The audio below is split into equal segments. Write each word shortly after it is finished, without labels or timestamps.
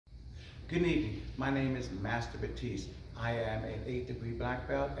Good evening. My name is Master Batiste. I am an 8th degree black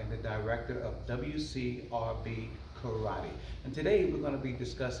belt and the director of WCRB Karate. And today we're going to be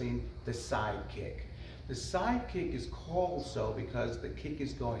discussing the side kick. The side kick is called so because the kick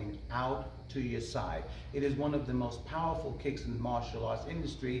is going out to your side. It is one of the most powerful kicks in the martial arts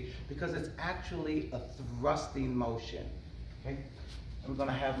industry because it's actually a thrusting motion. Okay? I'm going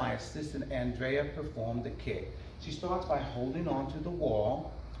to have my assistant Andrea perform the kick. She starts by holding on to the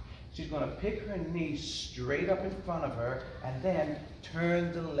wall. She's going to pick her knee straight up in front of her and then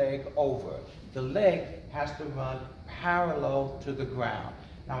turn the leg over. The leg has to run parallel to the ground.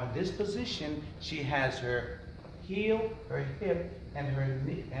 Now in this position, she has her heel, her hip,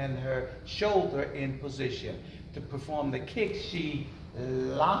 and her shoulder in position. To perform the kick, she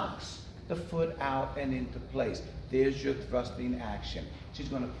locks the foot out and into place. There's your thrusting action. She's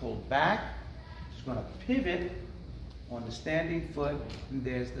going to pull back. She's going to pivot on the standing foot, and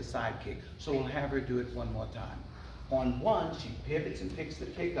there's the side kick. So we'll have her do it one more time. On one, she pivots and picks the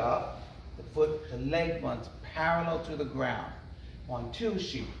kick up. The leg runs parallel to the ground. On two,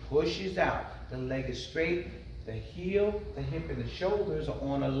 she pushes out. The leg is straight. The heel, the hip, and the shoulders are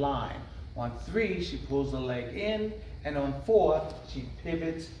on a line. On three, she pulls the leg in. And on four, she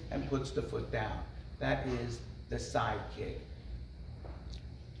pivots and puts the foot down. That is the side kick.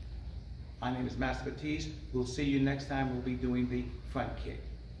 My name is Master Batiste. We'll see you next time. We'll be doing the front kick.